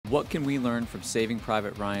What can we learn from Saving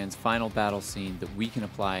Private Ryan's final battle scene that we can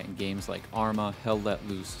apply in games like Arma, Hell Let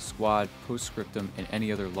Loose, Squad, Postscriptum, and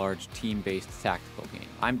any other large team-based tactical game?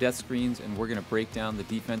 I'm Deathscreens, and we're going to break down the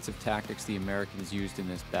defensive tactics the Americans used in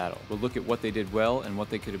this battle. We'll look at what they did well and what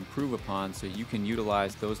they could improve upon so you can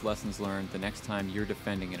utilize those lessons learned the next time you're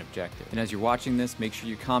defending an objective. And as you're watching this, make sure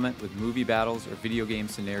you comment with movie battles or video game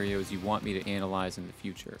scenarios you want me to analyze in the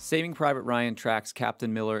future. Saving Private Ryan tracks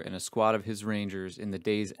Captain Miller and a squad of his Rangers in the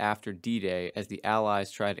days after D-Day as the Allies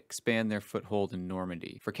try to expand their foothold in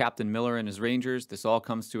Normandy. For Captain Miller and his Rangers, this all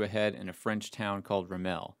comes to a head in a French town called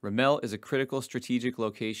Ramel. Ramel is a critical strategic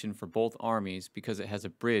location for both armies because it has a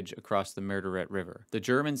bridge across the Murderette River. The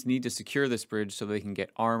Germans need to secure this bridge so they can get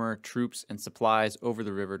armor, troops, and supplies over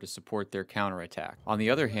the river to support their counterattack. On the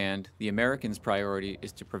other hand, the Americans' priority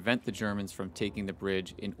is to prevent the Germans from taking the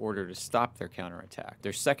bridge in order to stop their counterattack.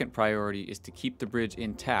 Their second priority is to keep the bridge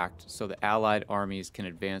intact so the Allied armies can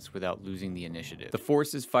advance without losing the initiative. The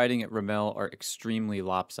forces fighting at Ramel are extremely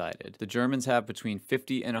lopsided. The Germans have between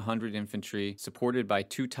 50 and 100 infantry, supported by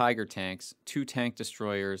 2 Tiger tanks, 2 tank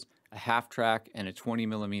destroyers, a half-track, and a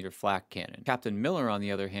 20mm flak cannon. Captain Miller, on the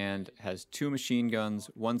other hand, has 2 machine guns,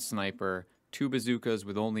 1 sniper, 2 bazookas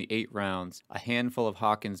with only 8 rounds, a handful of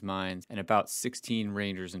Hawkins mines, and about 16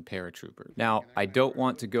 Rangers and paratroopers. Now, I don't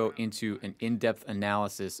want to go into an in-depth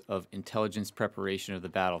analysis of intelligence preparation of the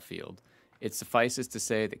battlefield. It suffices to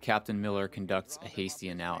say that Captain Miller conducts a hasty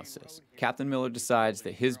analysis. Captain Miller decides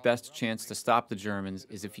that his best chance to stop the Germans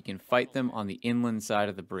is if he can fight them on the inland side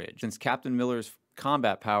of the bridge. Since Captain Miller's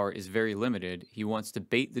combat power is very limited, he wants to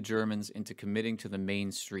bait the Germans into committing to the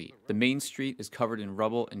main street. The main street is covered in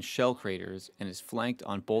rubble and shell craters and is flanked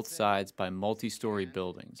on both sides by multi-story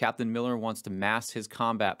buildings. Captain Miller wants to mass his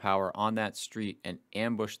combat power on that street and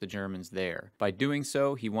ambush the Germans there. By doing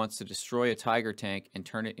so, he wants to destroy a Tiger tank and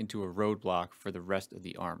turn it into a roadblock for the rest of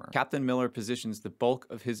the armor. Captain Miller positions the bulk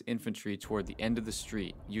of his infantry toward the end of the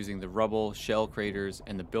street, using the rubble, shell craters,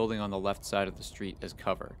 and the building on the left side of the street as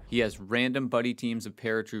cover. He has random buddy teams of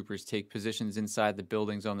paratroopers take positions inside the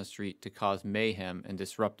buildings on the street to cause mayhem and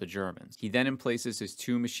disrupt the Germans. He then emplaces his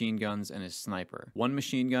 2 machine guns and his sniper. 1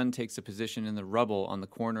 machine gun takes a position in the rubble on the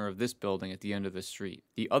corner of this building at the end of the street.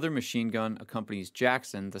 The other machine gun accompanies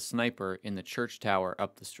Jackson, the sniper, in the church tower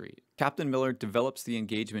up the street. Captain Miller develops the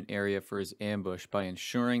engagement area for his ambush by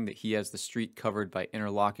ensuring that he has the street covered by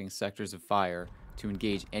interlocking sectors of fire to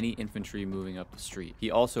engage any infantry moving up the street.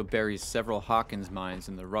 He also buries several Hawkins mines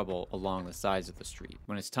in the rubble along the sides of the street.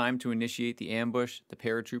 When it's time to initiate the ambush, the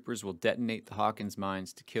paratroopers will detonate the Hawkins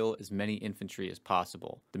mines to kill as many infantry as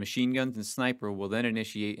possible. The machine guns and sniper will then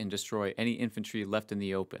initiate and destroy any infantry left in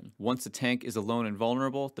the open. Once the tank is alone and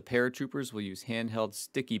vulnerable, the paratroopers will use handheld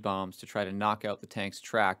sticky bombs to try to knock out the tank's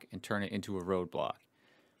track and turn it into a roadblock.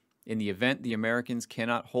 In the event the Americans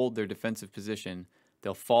cannot hold their defensive position,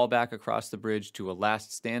 they'll fall back across the bridge to a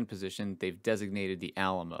last stand position they've designated the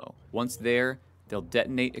Alamo. Once there, they'll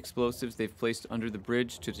detonate explosives they've placed under the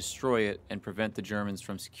bridge to destroy it and prevent the Germans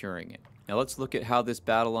from securing it. Now let's look at how this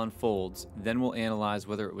battle unfolds, then we'll analyze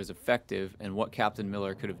whether it was effective and what Captain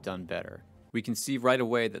Miller could have done better. We can see right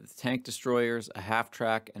away that the tank destroyers, a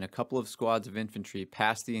half-track, and a couple of squads of infantry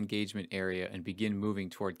pass the engagement area and begin moving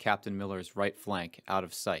toward Captain Miller's right flank, out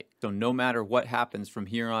of sight. So no matter what happens from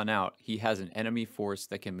here on out, he has an enemy force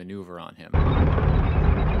that can maneuver on him.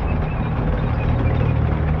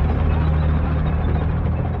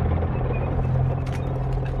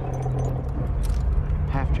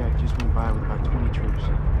 Half-track just went by with about 20 troops.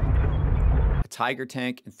 Tiger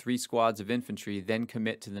tank and 3 squads of infantry then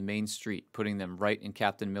commit to the main street, putting them right in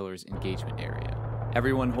Captain Miller's engagement area.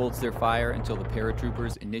 Everyone holds their fire until the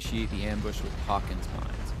paratroopers initiate the ambush with Hawkins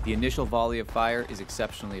mines. The initial volley of fire is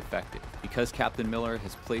exceptionally effective. Because Captain Miller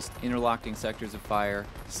has placed interlocking sectors of fire,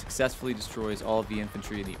 he successfully destroys all of the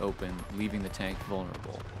infantry in the open, leaving the tank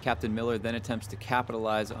vulnerable. Captain Miller then attempts to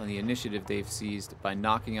capitalize on the initiative they've seized by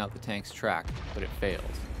knocking out the tank's track, but it fails.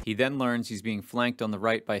 He then learns he's being flanked on the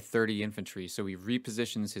right by 30 infantry, so he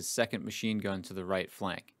repositions his 2nd machine gun to the right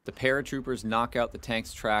flank. The paratroopers knock out the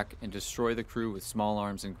tank's track and destroy the crew with small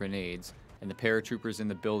arms and grenades, and the paratroopers in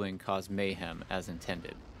the building cause mayhem as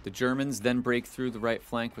intended. The Germans then break through the right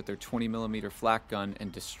flank with their 20mm flak gun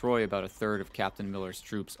and destroy about a third of Captain Miller's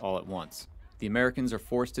troops all at once. The Americans are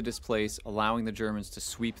forced to displace, allowing the Germans to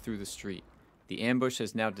sweep through the street. The ambush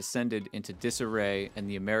has now descended into disarray, and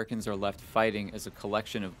the Americans are left fighting as a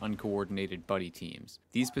collection of uncoordinated buddy teams.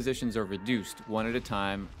 These positions are reduced one at a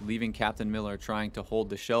time, leaving Captain Miller trying to hold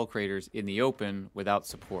the shell craters in the open without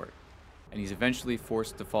support, and he's eventually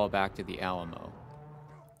forced to fall back to the Alamo.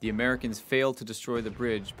 The Americans fail to destroy the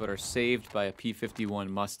bridge, but are saved by a P-51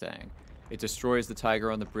 Mustang. It destroys the Tiger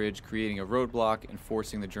on the bridge, creating a roadblock and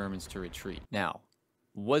forcing the Germans to retreat. Now,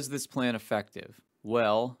 was this plan effective?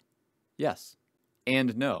 Well, yes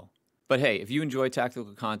and no. But hey, if you enjoy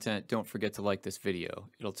tactical content, don't forget to like this video.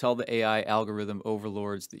 It'll tell the AI algorithm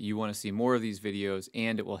overlords that you want to see more of these videos,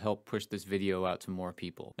 and it will help push this video out to more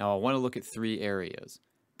people. Now, I want to look at 3 areas: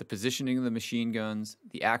 the positioning of the machine guns,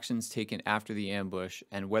 the actions taken after the ambush,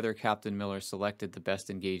 and whether Captain Miller selected the best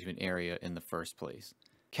engagement area in the first place.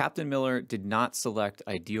 Captain Miller did not select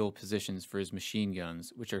ideal positions for his machine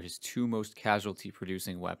guns, which are his 2 most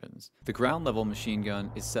casualty-producing weapons. The ground-level machine gun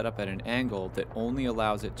is set up at an angle that only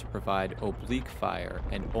allows it to provide oblique fire,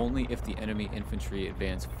 and only if the enemy infantry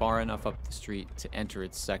advance far enough up the street to enter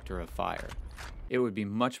its sector of fire. It would be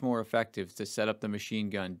much more effective to set up the machine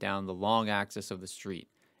gun down the long axis of the street,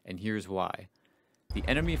 and here's why. The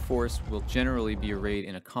enemy force will generally be arrayed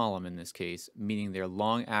in a column in this case, meaning their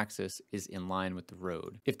long axis is in line with the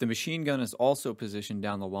road. If the machine gun is also positioned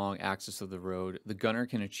down the long axis of the road, the gunner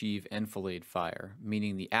can achieve enfilade fire,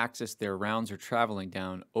 meaning the axis their rounds are traveling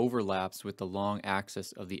down overlaps with the long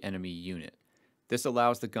axis of the enemy unit. This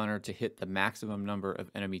allows the gunner to hit the maximum number of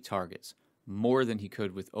enemy targets, more than he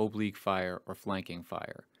could with oblique fire or flanking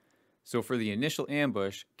fire. So for the initial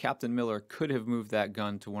ambush, Captain Miller could have moved that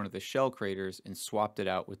gun to one of the shell craters and swapped it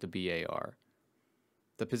out with the BAR.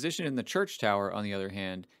 The position in the church tower, on the other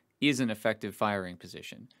hand, is an effective firing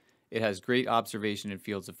position. It has great observation in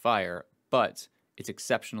fields of fire, but it's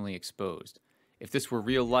exceptionally exposed. If this were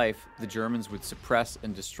real life, the Germans would suppress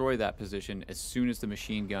and destroy that position as soon as the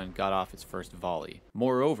machine gun got off its first volley.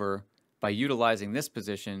 Moreover, by utilizing this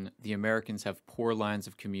position, the Americans have poor lines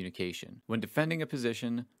of communication. When defending a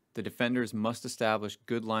position, the defenders must establish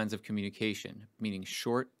good lines of communication, meaning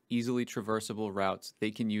short, easily traversable routes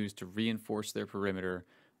they can use to reinforce their perimeter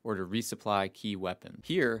or to resupply key weapons.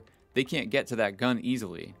 Here, they can't get to that gun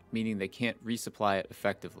easily, meaning they can't resupply it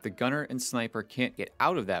effectively. The gunner and sniper can't get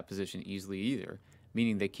out of that position easily either,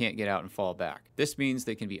 meaning they can't get out and fall back. This means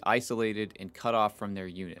they can be isolated and cut off from their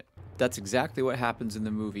unit. That's exactly what happens in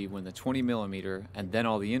the movie when the 20mm and then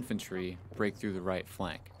all the infantry break through the right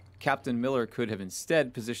flank. Captain Miller could have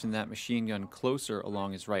instead positioned that machine gun closer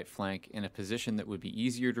along his right flank in a position that would be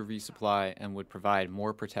easier to resupply and would provide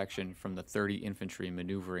more protection from the 30 infantry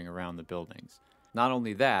maneuvering around the buildings. Not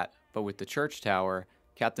only that, but with the church tower,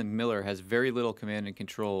 Captain Miller has very little command and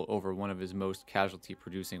control over one of his most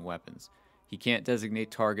casualty-producing weapons. He can't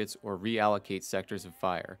designate targets or reallocate sectors of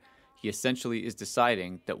fire. He essentially is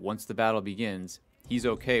deciding that once the battle begins, he's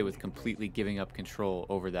okay with completely giving up control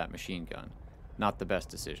over that machine gun. Not the best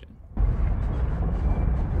decision.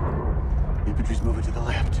 Infantry's moving to the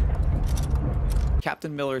left.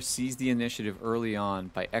 Captain Miller seized the initiative early on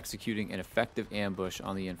by executing an effective ambush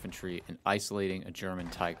on the infantry and isolating a German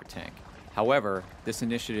Tiger tank. However, this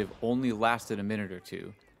initiative only lasted a minute or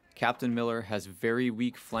 2. Captain Miller has very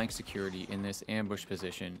weak flank security in this ambush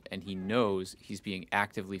position, and he knows he's being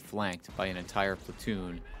actively flanked by an entire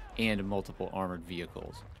platoon and multiple armored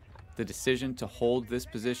vehicles. The decision to hold this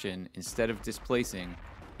position instead of displacing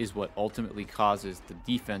is what ultimately causes the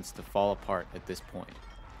defense to fall apart at this point.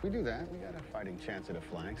 We do that, we got a fighting chance at the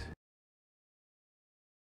flanks.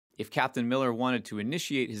 If Captain Miller wanted to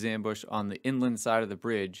initiate his ambush on the inland side of the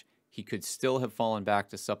bridge, he could still have fallen back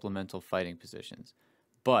to supplemental fighting positions.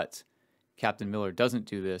 But Captain Miller doesn't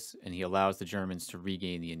do this, and he allows the Germans to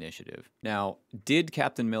regain the initiative. Now, did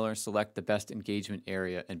Captain Miller select the best engagement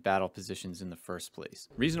area and battle positions in the first place?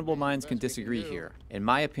 Reasonable minds can disagree here. In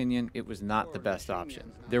my opinion, it was not the best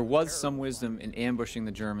option. There was some wisdom in ambushing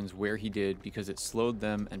the Germans where he did because it slowed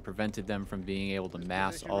them and prevented them from being able to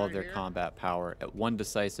mass all of their combat power at one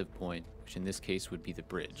decisive point, which in this case would be the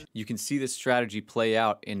bridge. You can see this strategy play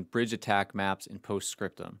out in bridge attack maps in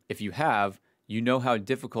post-scriptum. If you have, you know how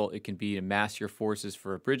difficult it can be to mass your forces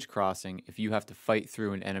for a bridge crossing if you have to fight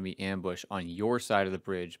through an enemy ambush on your side of the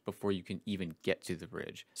bridge before you can even get to the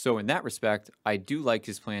bridge. So in that respect, I do like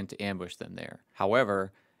his plan to ambush them there.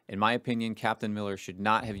 However, in my opinion, Captain Miller should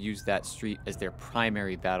not have used that street as their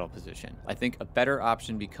primary battle position. I think a better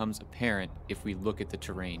option becomes apparent if we look at the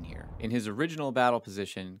terrain here. In his original battle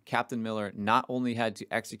position, Captain Miller not only had to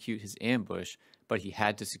execute his ambush, but he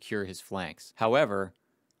had to secure his flanks. However,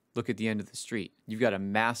 look at the end of the street. You've got a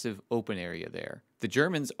massive open area there. The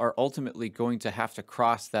Germans are ultimately going to have to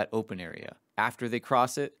cross that open area. After they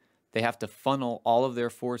cross it, they have to funnel all of their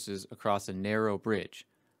forces across a narrow bridge.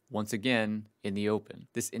 Once again, in the open.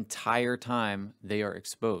 This entire time, they are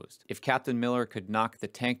exposed. If Captain Miller could knock the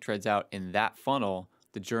tank treads out in that funnel,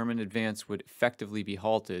 the German advance would effectively be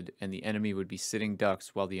halted and the enemy would be sitting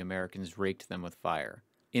ducks while the Americans raked them with fire.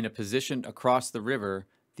 In a position across the river,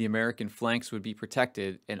 the American flanks would be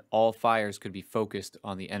protected and all fires could be focused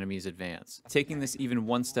on the enemy's advance. Taking this even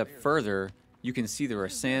one step further, you can see there are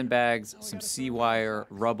sandbags, some sea wire,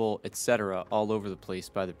 rubble, etc. all over the place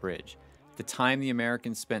by the bridge. The time the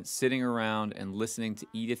Americans spent sitting around and listening to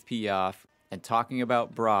Edith Piaf and talking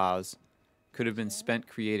about bras could have been spent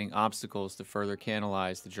creating obstacles to further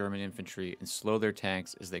canalize the German infantry and slow their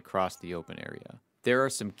tanks as they crossed the open area. There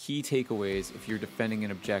are some key takeaways if you're defending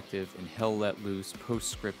an objective in Hell Let Loose,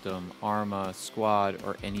 Postscriptum, Arma, SWAT,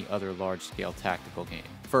 or any other large-scale tactical game.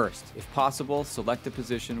 First, if possible, select a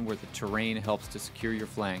position where the terrain helps to secure your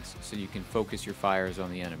flanks so you can focus your fires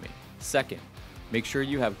on the enemy. Second, make sure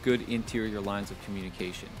you have good interior lines of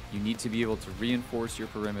communication. You need to be able to reinforce your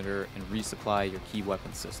perimeter and resupply your key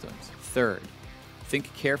weapon systems. Third,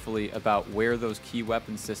 think carefully about where those key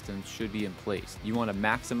weapon systems should be in place. You want to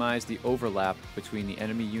maximize the overlap between the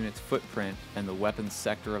enemy unit's footprint and the weapon's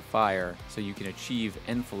sector of fire so you can achieve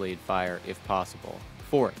enfilade fire if possible.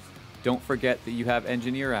 Fourth, don't forget that you have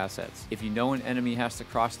engineer assets. If you know an enemy has to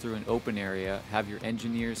cross through an open area, have your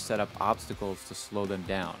engineers set up obstacles to slow them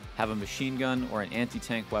down. Have a machine gun or an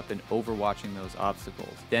anti-tank weapon overwatching those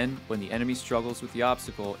obstacles. Then, when the enemy struggles with the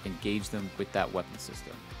obstacle, engage them with that weapon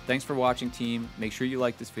system. Thanks for watching, team. Make sure you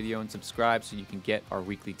like this video and subscribe so you can get our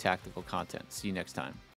weekly tactical content. See you next time.